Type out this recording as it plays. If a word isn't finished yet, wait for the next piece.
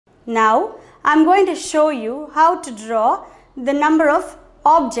Now, I am going to show you how to draw the number of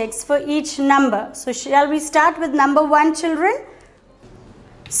objects for each number. So, shall we start with number 1, children?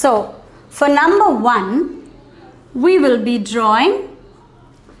 So, for number 1, we will be drawing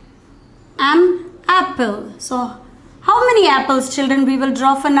an apple. So, how many apples, children, we will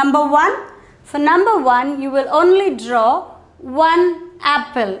draw for number 1? For number 1, you will only draw one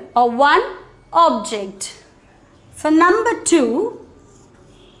apple or one object. For number 2,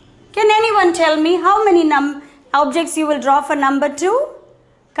 can anyone tell me how many objects you will draw for number 2?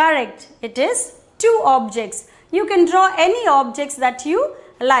 Correct. It is 2 objects. You can draw any objects that you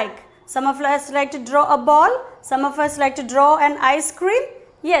like. Some of us like to draw a ball. Some of us like to draw an ice cream.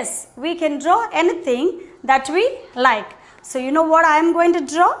 Yes, we can draw anything that we like. So, you know what I am going to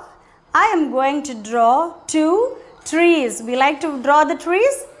draw? I am going to draw 2 trees. We like to draw the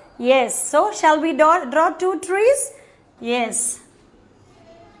trees? Yes. So, shall we draw 2 trees? Yes.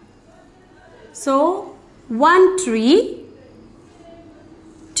 So, 1 tree,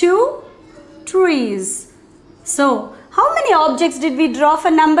 2 trees. So, how many objects did we draw for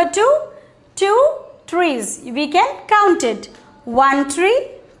number 2? 2 trees. We can count it. 1 tree,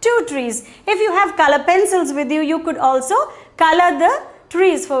 2 trees. If you have color pencils with you, you could also color the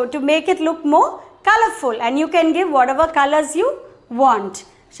trees to make it look more colorful, and you can give whatever colors you want.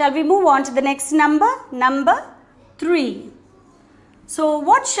 Shall we move on to the next number? Number 3. So,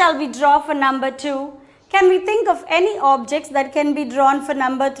 what shall we draw for number 2? Can we think of any objects that can be drawn for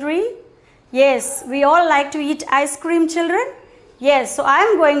number 3? Yes, we all like to eat ice cream, children. Yes, so I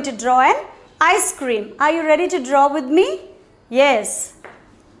am going to draw an ice cream. Are you ready to draw with me? Yes.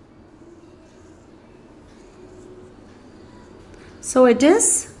 So, it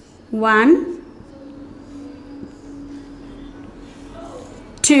is 1,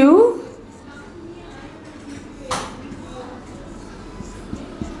 2,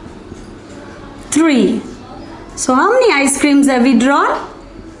 3. So, how many ice creams have we drawn?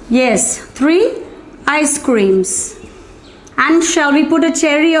 Yes, 3 ice creams. And shall we put a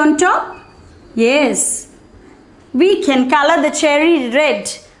cherry on top? Yes. We can color the cherry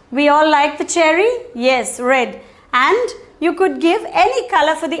red. We all like the cherry? Yes, red. And you could give any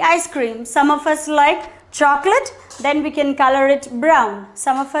color for the ice cream. Some of us like chocolate, then we can color it brown.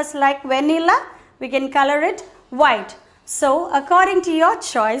 Some of us like vanilla, we can color it white. So, according to your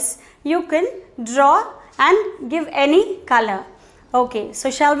choice, you can draw and give any color. Okay,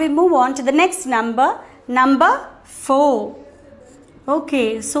 so shall we move on to the next number? Number 4.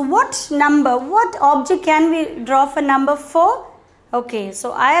 Okay, so what object can we draw for number 4? Okay,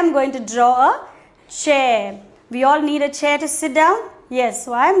 so I am going to draw a chair. We all need a chair to sit down? Yes,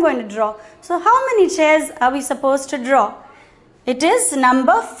 so I am going to draw. So how many chairs are we supposed to draw? It is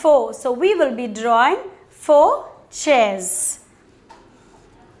number 4. So we will be drawing 4 chairs.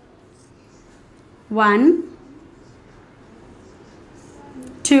 1,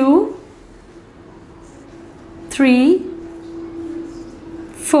 2, 3,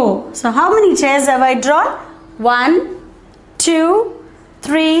 4. So how many chairs have I drawn? 1, 2,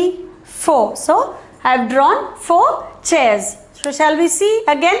 3, 4. So I have drawn 4 chairs. So shall we see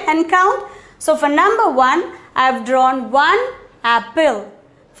again and count? So for number 1, I have drawn 1 apple.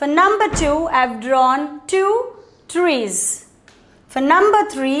 For number 2, I have drawn 2 trees. For number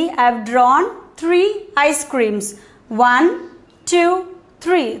 3, I have drawn 3 ice creams. 1, 2,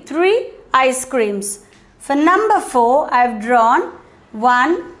 3. 3 ice creams. For number 4, I have drawn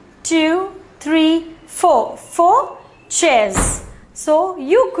 1, 2, 3, 4. 4 chairs. So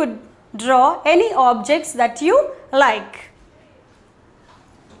you could draw any objects that you like.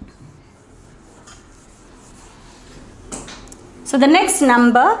 So the next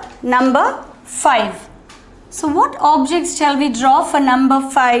number 5. So what objects shall we draw for number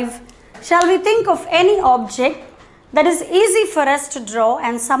 5? Shall we think of any object that is easy for us to draw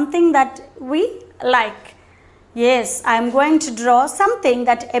and something that we like? Yes, I am going to draw something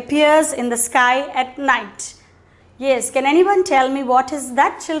that appears in the sky at night. Yes, can anyone tell me what is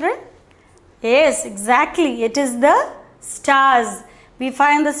that, children? Yes, exactly. It is the stars. We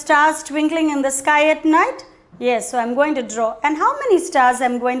find the stars twinkling in the sky at night. Yes, so I am going to draw. And how many stars I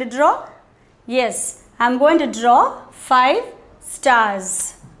am going to draw? Yes, I am going to draw 5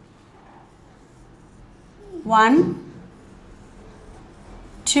 stars. 1,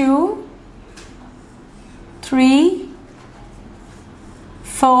 2, 3,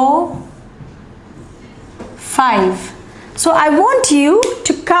 4, 5. So I want you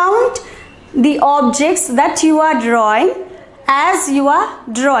to count the objects that you are drawing as you are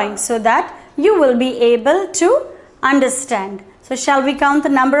drawing, so that you will be able to understand. So shall we count the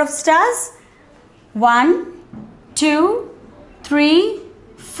number of stars? 1, 2, 3,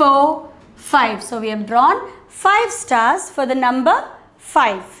 4, 5. So we have drawn 5 stars for the number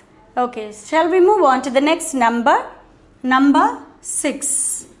 5. Okay, shall we move on to the next number? Number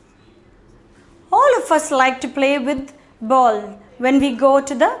 6. All of us like to play with ball when we go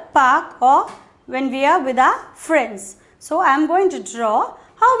to the park or when we are with our friends. So I am going to draw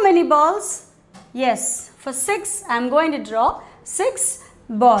how many balls? Yes, for 6 I am going to draw 6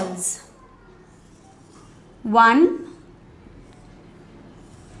 balls. 1,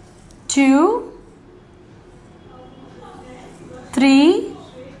 2, 3,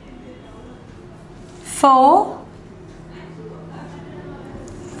 4,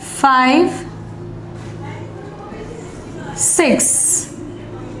 5, 6.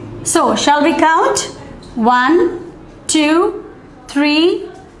 So shall we count? 1, 2, 3,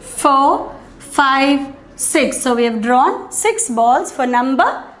 4, 5, 6. So we have drawn 6 balls for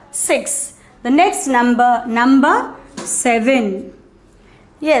number 6. The next number, number 7.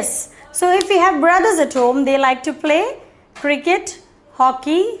 Yes, so if we have brothers at home, they like to play cricket,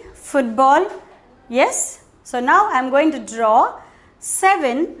 hockey, football. Yes, so now I am going to draw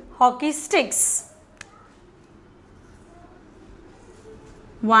 7 hockey sticks.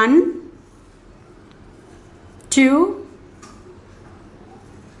 1, 2,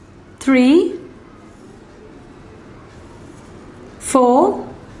 3, 4,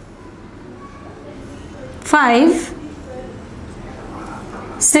 5,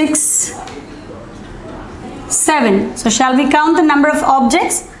 6, 7. So shall we count the number of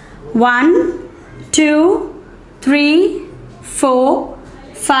objects? 1, 2, 3, 4,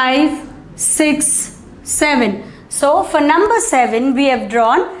 5, 6, 7. So for number 7 we have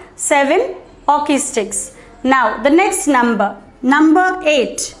drawn 7 hockey sticks. Now the next number, number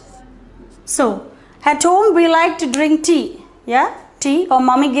 8. So at home we like to drink tea. Yeah, tea, or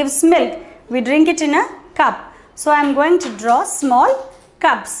mommy gives milk. We drink it in a cup. So I am going to draw small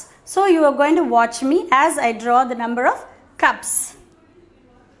cups. So you are going to watch me as I draw the number of cups.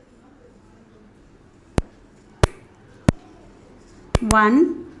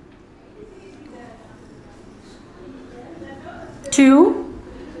 1, 2,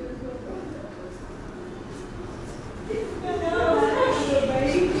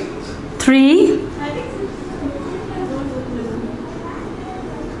 3,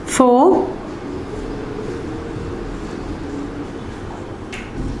 4,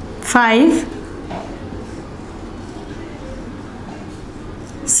 5,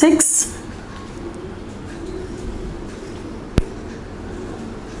 6,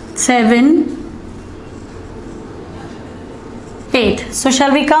 7, 8. So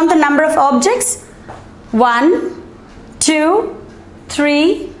shall we count the number of objects? 1, 2,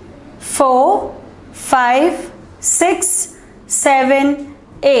 3, 4, 5, 6, 7,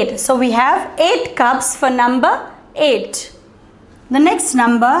 8. So we have 8 cups for number 8. The next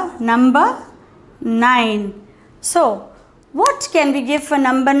number, number 9. So what can we give for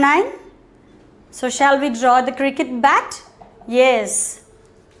number 9? So shall we draw the cricket bat? Yes.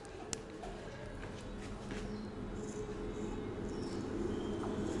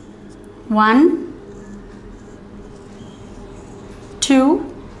 1,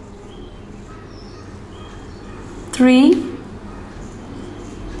 2, 3,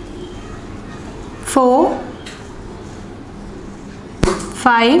 4,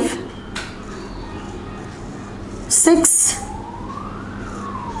 5, 6,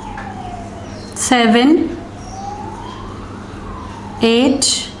 7,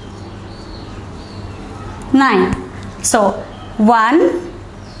 8, 9. So 1,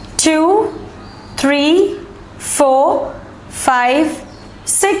 2, 3, 4, 5,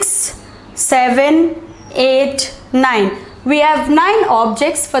 6, 7, 8, 9. We have 9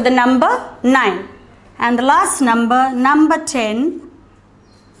 objects for the number 9. And the last number, number 10.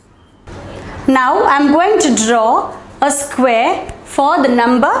 Now I am going to draw a square for the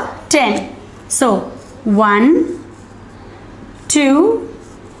number 10. So 1, 2,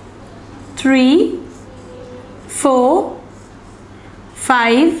 3, 4,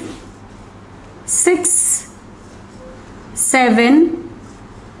 5, 6, 7,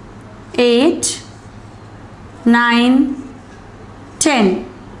 8, 9, 10.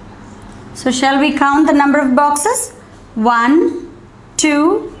 So shall we count the number of boxes? 1,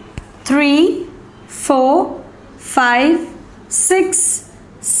 2, 3, 4, 5, 6,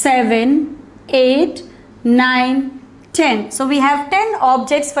 7, 8, 9, 10. So we have 10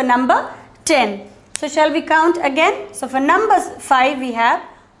 objects for number 10. So shall we count again? So for number 5 we have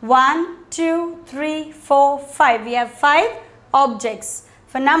 1, 2, 3, 4, 5. We have 5 objects.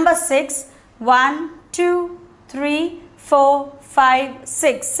 For number 6, 1, 2, 3, 4, 5,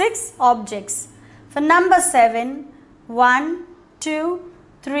 6. 6 objects. For number 7, 1, 2,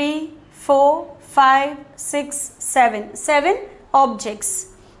 3, 4, 5, 6, 7. 7 objects.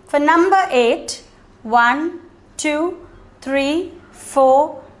 For number 8, 1, 2, 3,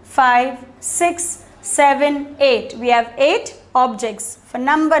 4, 5, 6, 7, 8. We have 8 objects. For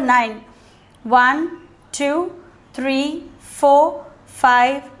number 9, 1, 2, 3, 4,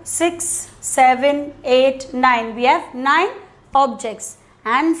 5, 6, 7, 8, 9. We have 9 objects.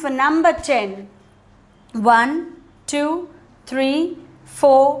 And for number 10, 1, 2, 3,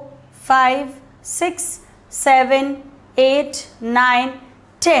 4, 5, 6, 7, 8, 9,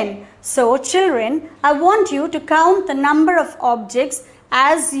 10. So children, I want you to count the number of objects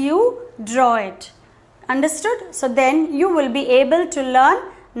as you draw it. Understood? So then you will be able to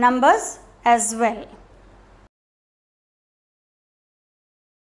learn numbers as well.